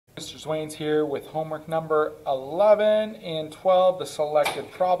Mr. Swain's here with homework number 11 and 12, the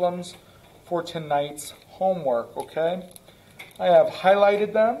selected problems for tonight's homework, okay? I have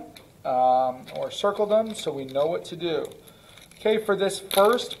highlighted them or circled them so we know what to do. Okay, for this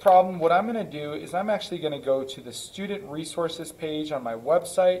first problem, what I'm going to do is I'm actually going to go to the student resources page on my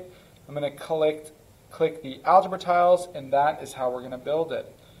website. I'm going to click the algebra tiles, and that is how we're going to build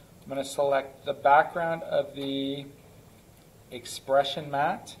it. I'm going to select the background of the expression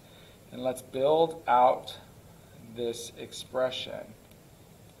mat, and let's build out this expression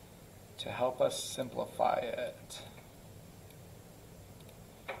to help us simplify it.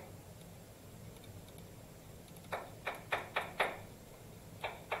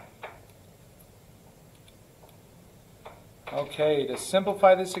 Okay, to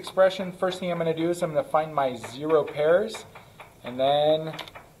simplify this expression, first thing I'm going to do is I'm going to find my zero pairs and then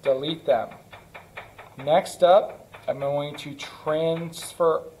delete them. Next up, I'm going to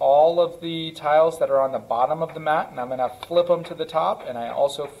transfer all of the tiles that are on the bottom of the mat, and I'm going to flip them to the top, and I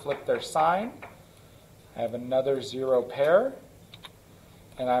also flip their sign. I have another zero pair,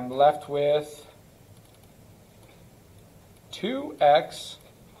 and I'm left with 2x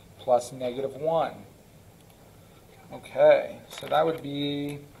plus negative 1. Okay, so that would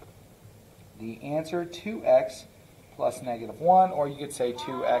be the answer, 2x plus negative 1, or you could say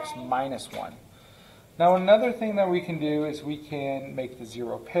 2x minus 1. Now another thing that we can do is we can make the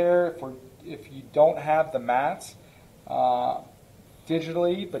zero pair. If you don't have the mats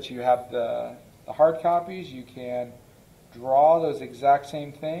digitally, but you have the hard copies, you can draw those exact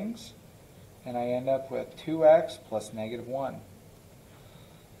same things, and I end up with 2x plus negative 1.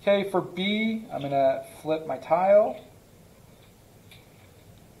 Okay, for B, I'm going to flip my tile,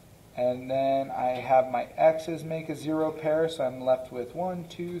 and then I have my x's make a zero pair, so I'm left with 1,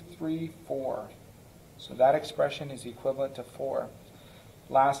 2, 3, 4. So that expression is equivalent to 4.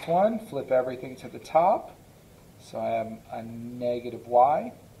 Last one, flip everything to the top. So I have a negative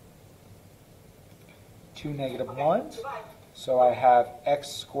y, 2 negative 1s. So I have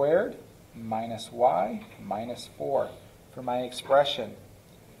x squared minus y minus 4 for my expression.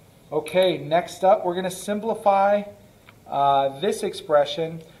 Okay, next up we're going to simplify this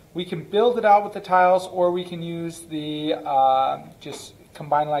expression. We can build it out with the tiles, or we can use the just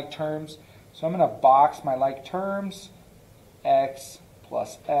combine like terms. So I'm going to box my like terms, x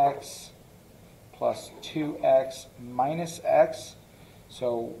plus 2x minus x.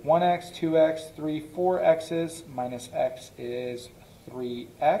 So 1x, 2x, 3, 4 x's minus x is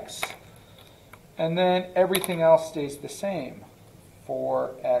 3x. And then everything else stays the same.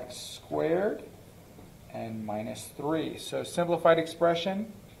 4x squared and minus 3. So simplified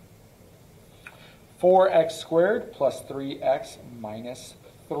expression, 4x squared plus 3x minus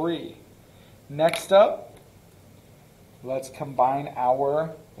 3. Next up, let's combine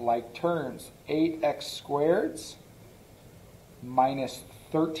our like terms. 8x squareds minus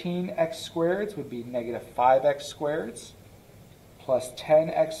 13x squareds would be negative 5x squareds, plus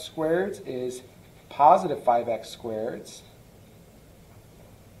 10x squareds is positive 5x squareds.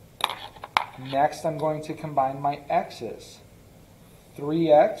 Next, I'm going to combine my x's.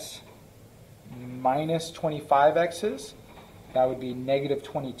 3x minus 25x's, that would be negative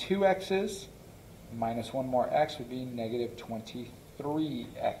 22x's. Minus one more x would be negative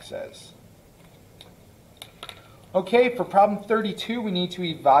 23x's. Okay, for problem 32, we need to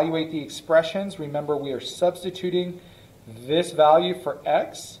evaluate the expressions. Remember, we are substituting this value for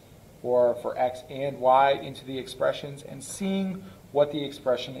x, or for x and y, into the expressions and seeing what the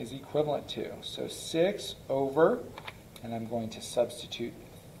expression is equivalent to. So 6 over, and I'm going to substitute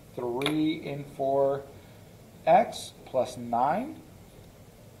 3 in for x plus 9.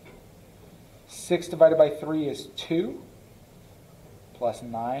 6 divided by 3 is 2, plus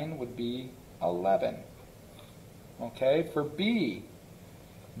 9 would be 11. Okay, for B,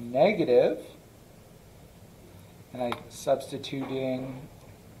 negative, and I'm substituting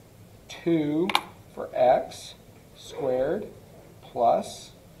 2 for x squared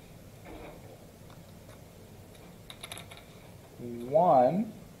plus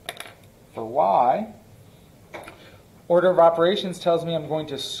 1 for y. Order of operations tells me I'm going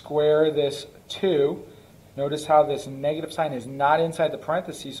to square this 2. Notice how this negative sign is not inside the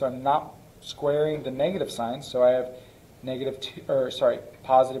parentheses, so I'm not squaring the negative sign. So I have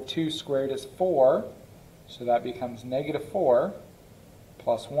positive 2 squared is 4. So that becomes negative 4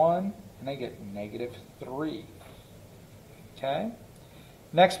 plus 1, and I get negative 3. Okay.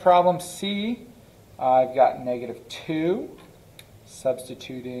 Next problem, C. I've got negative 2,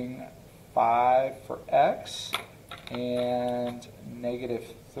 substituting 5 for x, and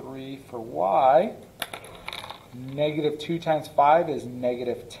negative 3 for y. Negative 2 times 5 is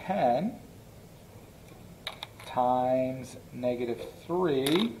negative 10 times negative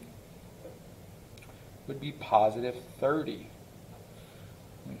 3 would be positive 30.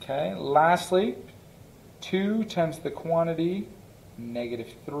 Okay, lastly, 2 times the quantity,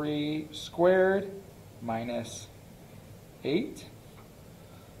 negative 3 squared minus 8.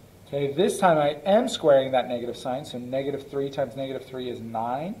 Okay, this time I am squaring that negative sign, so negative 3 times negative 3 is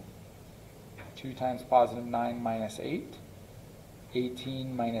 9. 2 times positive 9 minus 8.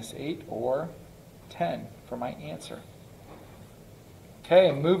 18 minus 8, or 10 for my answer.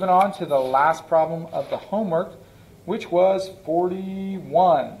 Okay, moving on to the last problem of the homework, which was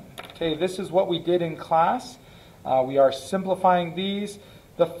 41. Okay, this is what we did in class. We are simplifying these.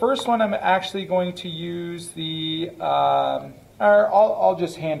 The first one I'm actually going to use the, I'll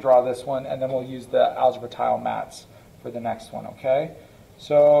just hand draw this one, and then we'll use the algebra tile mats for the next one, okay?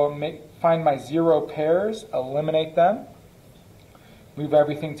 So find my 0 pairs, eliminate them. Move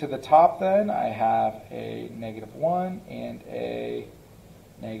everything to the top then. I have a negative 1 and a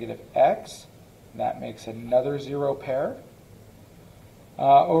negative x. That makes another 0 pair.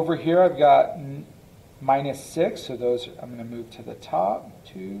 Over here I've got minus 6, so those I'm going to move to the top.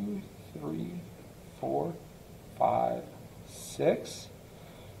 2, 3, 4, 5, 6.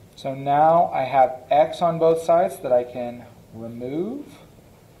 So now I have x on both sides that I can remove.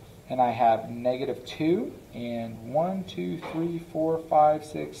 And I have negative 2 and 1, 2, 3, 4, 5,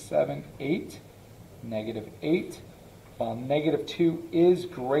 6, 7, 8. Negative 8. Well, negative 2 is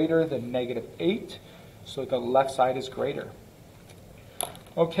greater than negative 8, so the left side is greater.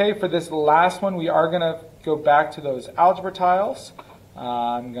 Okay, for this last one, we are going to go back to those algebra tiles.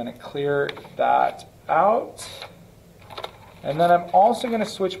 I'm going to clear that out. And then I'm also going to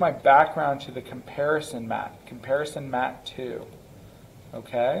switch my background to the comparison mat 2.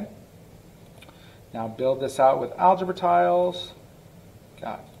 Okay? Now build this out with algebra tiles.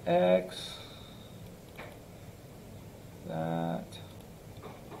 Got x. That.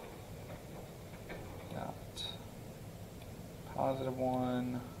 Got positive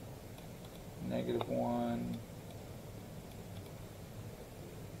 1, negative 1,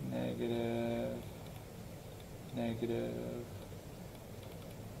 negative, negative,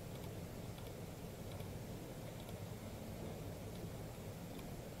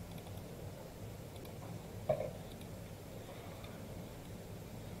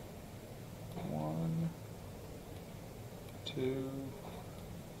 one, 2,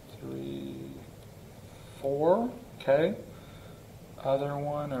 3, 4. Okay. Other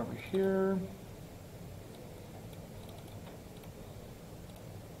one over here.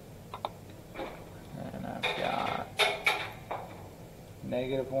 And I've got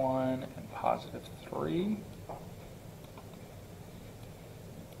negative 1 and positive 3.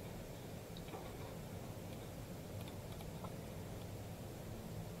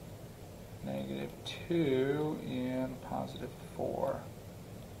 Negative 2 and positive 4.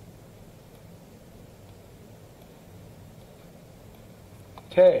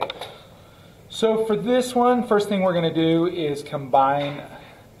 Okay, so for this one, first thing we're going to do is combine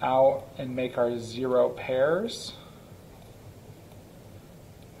out and make our 0 pairs.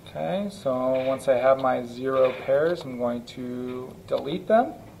 Okay, so once I have my 0 pairs, I'm going to delete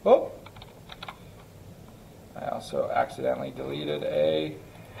them. Oh, I also accidentally deleted a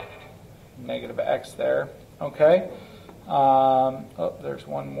negative x there. Okay, oh, there's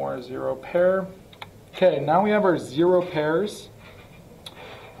one more 0 pair. Okay, now we have our 0 pairs.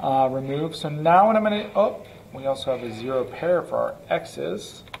 Remove. So now what I'm going to, oh, we also have a 0 pair for our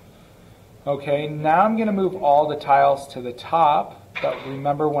x's. Okay, now I'm going to move all the tiles to the top, but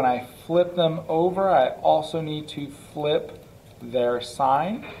remember when I flip them over, I also need to flip their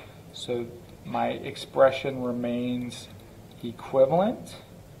sign, so my expression remains equivalent.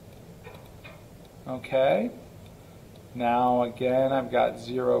 Okay, now again I've got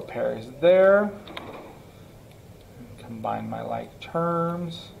 0 pairs there. Combine my like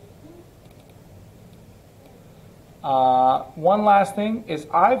terms. One last thing is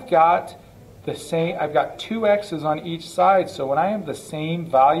I've got 2 x's on each side, so when I have the same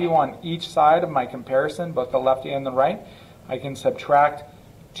value on each side of my comparison, both the left and the right, I can subtract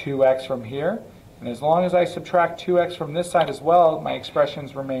 2x from here, and as long as I subtract 2x from this side as well, my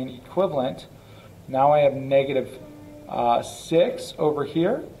expressions remain equivalent. Now I have negative 6 over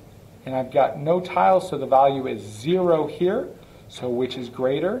here, and I've got no tiles, so the value is 0 here. So which is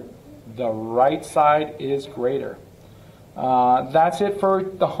greater? The right side is greater. That's it for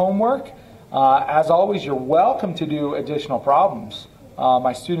the homework. As always, you're welcome to do additional problems.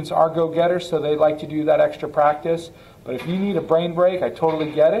 My students are go-getters, so they like to do that extra practice. But if you need a brain break, I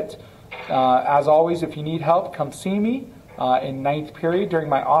totally get it. As always, if you need help, come see me in ninth period during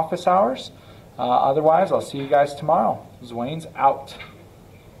my office hours. Otherwise, I'll see you guys tomorrow. Zwayne's out.